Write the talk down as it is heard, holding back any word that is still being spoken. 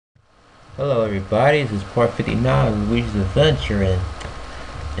Hello everybody, this is part 59 of Luigi's Adventure,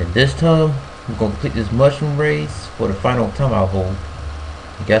 and this time I'm going to complete this mushroom race for the final time, I hope.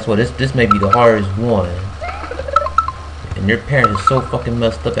 And guess what, this may be the hardest one. And their parents are so fucking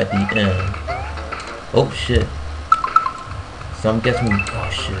messed up at the end. Oh shit. So I'm guessing oh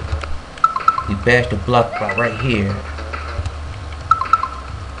shit. We bashed the block right here.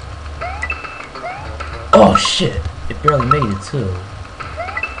 Oh shit, it barely made it too.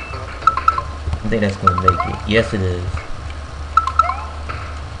 I think that's gonna make it. Yes, it is.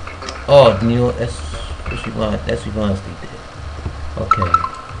 Oh, you know, that's what she wants. That's what she honestly did. Okay.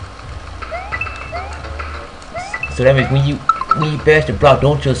 So that means when you bash the block,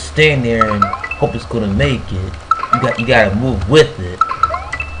 don't just stand there and hope it's gonna make it. You gotta move with it.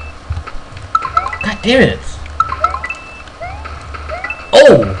 God damn it!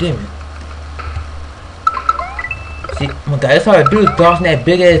 Oh, damn it! See, oh my God, that's how I do is dodging that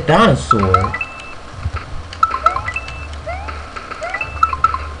big ass dinosaur.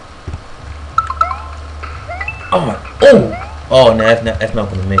 Oh, no, that's not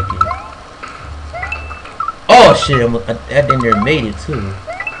gonna make it. Oh shit, that thing there made it too.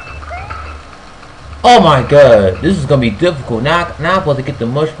 Oh my God, this is gonna be difficult. Now I'm supposed to get the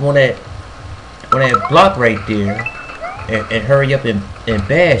mushroom on that block right there, and hurry up and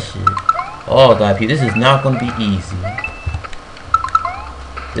bash it. Oh God, this is not gonna be easy.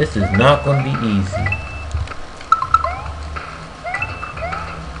 This is not gonna be easy.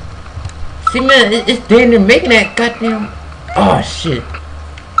 See, man, it's damn near making that goddamn. Oh shit!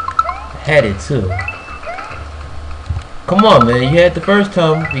 I had it too. Come on, man, you had it the first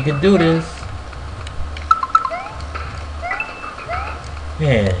time. You can do this.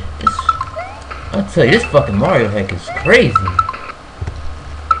 Man, I'll tell you, this fucking Mario hack is crazy.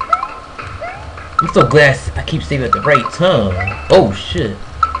 I'm so glad I keep saving at the right time. Oh shit!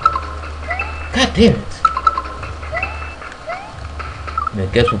 God damn it! Man,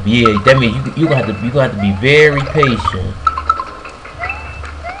 guess what? Yeah, that means you gonna have to be very patient.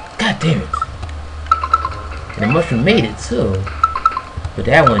 God damn it! And the mushroom made it too, but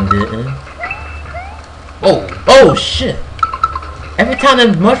that one didn't. Oh shit! Every time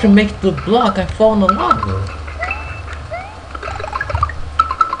that mushroom makes the block, I fall in the lava.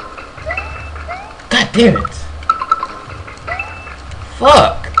 God damn it!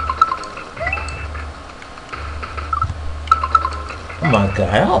 Fuck! Oh my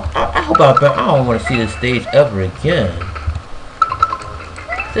God! I hope I don't want to see this stage ever again.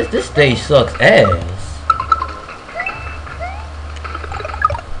 This stage sucks ass.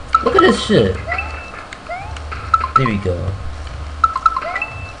 Look at this shit. There we go.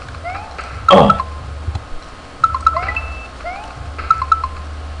 Oh.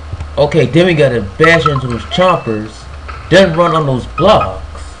 Okay, then we gotta bash into those choppers, then run on those blocks.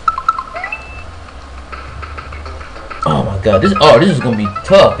 Oh my God, this is gonna be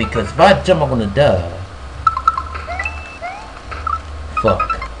tough because if I jump, I'm gonna die. Fuck.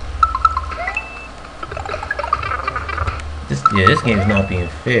 This game is not being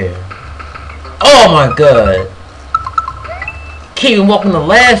fair. Oh my God! Can't even walk on the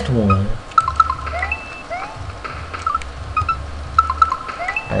last one.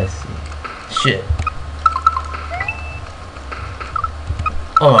 I see. Shit.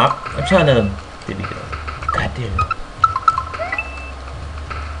 Oh, I'm trying to. There we go. God damn it.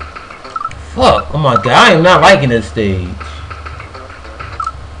 Fuck. Oh my God, I am not liking this stage.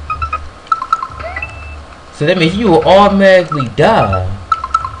 So that means you will automatically die.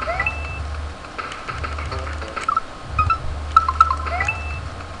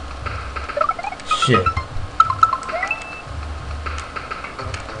 Shit.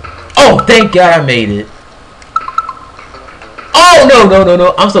 Oh, thank God I made it. Oh,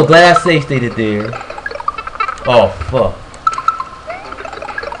 no. I'm so glad I safe stated there. Oh, fuck.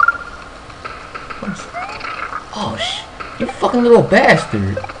 Oh, you fucking little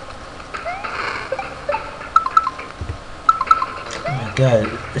bastard.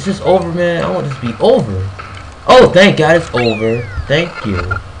 God, it's just over, man. I want this to be over. Oh, thank God it's over. Thank you.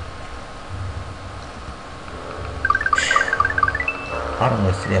 I don't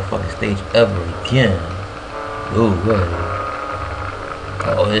want to see that fucking stage ever again. Ooh, really?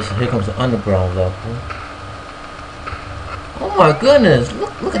 Oh, here comes the underground level. Oh my goodness!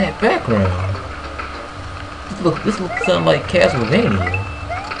 Look at that background. This looks something like Castlevania.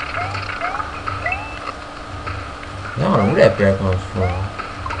 I don't know where that background's from.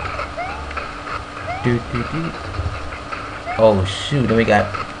 Oh shoot, then we got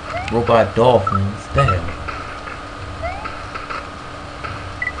robot dolphins. Damn.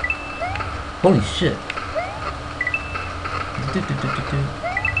 Holy shit.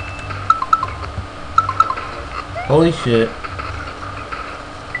 Holy shit.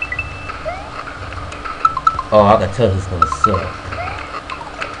 Oh, I can tell this is gonna suck.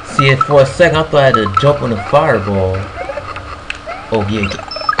 See, for a second I thought I had to jump on the fireball. Oh yeah,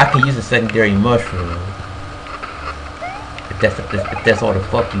 I can use a secondary mushroom. If that's all the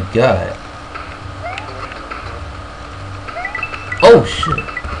fuck you got. Oh shit.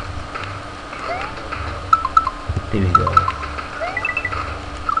 There we go.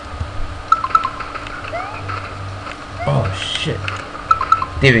 Oh shit.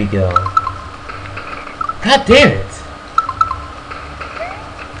 There we go. God damn it.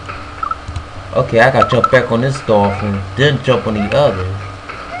 Okay, I gotta jump back on this dolphin, then jump on the other.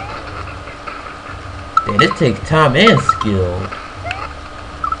 Damn, this takes time and skill.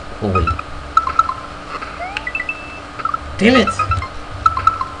 Oh wait. Damn it!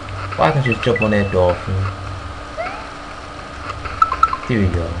 Why can't I just jump on that dolphin? Here we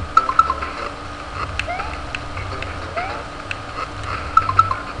go.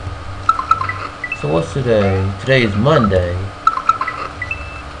 So what's today? Today is Monday.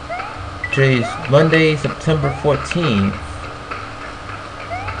 Today's Monday, September 14th.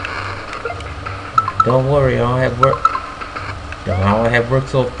 Don't worry, I don't have work. I don't have work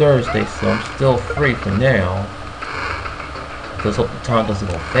till Thursday, so I'm still free for now. Just hope the time doesn't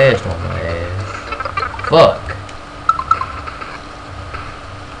go fast on my ass. Fuck.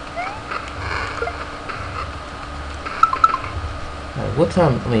 Alright, what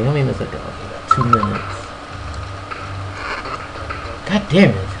time? I mean, how many minutes I got? Okay, got 2 minutes. God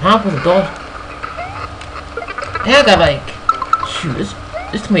damn it! How am I supposed to dodge? And I got like, shoot, there's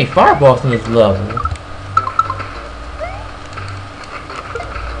too many fireballs in this level.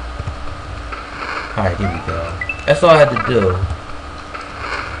 Alright, here we go. That's all I had to do.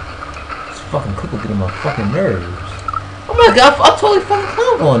 This fucking cook will get on my fucking nerves. Oh my god, I totally fucking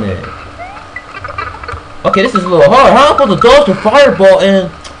climbed on it. Okay, this is a little hard. How am I supposed to dodge the fireball and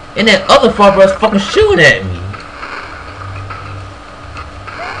that other fireball is fucking shooting at me?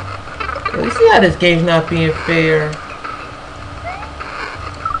 You see how this game's not being fair?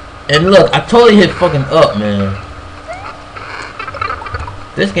 And look, I totally hit fucking up, man.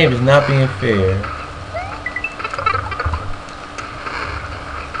 This game is not being fair.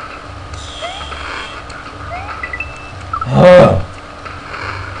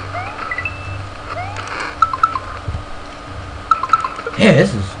 Yeah,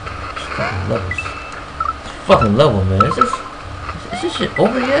 this is fucking levels. Fucking level, man. Is this shit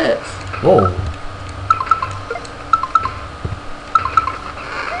over yet? Whoa.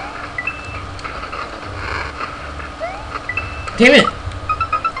 Damn it!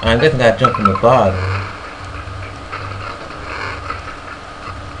 I guess I gotta jump from the bottom.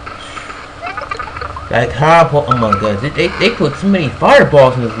 Like how? Oh my god! They put too many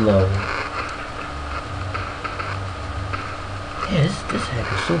fireballs in this level. Yeah, this hack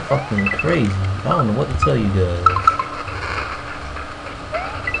is so fucking crazy. I don't know what to tell you guys.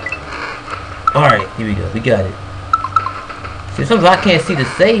 Alright, here we go. We got it. See, sometimes I can't see the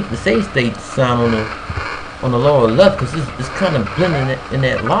save state sign on the lower left because it's kind of blending in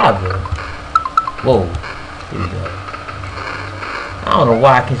that lava. Whoa. Here we go. I don't know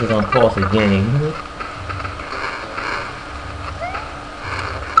why I can't just unpause the game.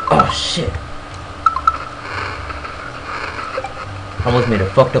 Oh shit. I almost made a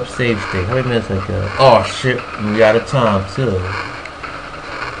fucked up save state. How many minutes I got? Oh shit, we out of time too.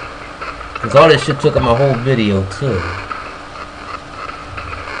 Cause all this shit took up my whole video too.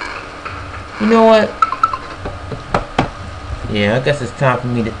 You know what? Yeah, I guess it's time for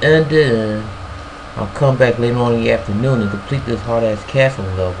me to end it, and I'll come back later on in the afternoon and complete this hard ass castle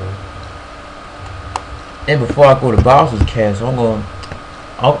level. And before I go to Bowser's castle, I'm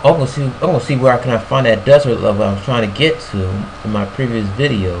gonna see where I can find that desert level I was trying to get to in my previous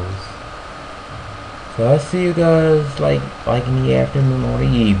videos. So I'll see you guys like in the afternoon or the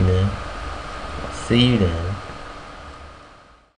evening. I'll see you then.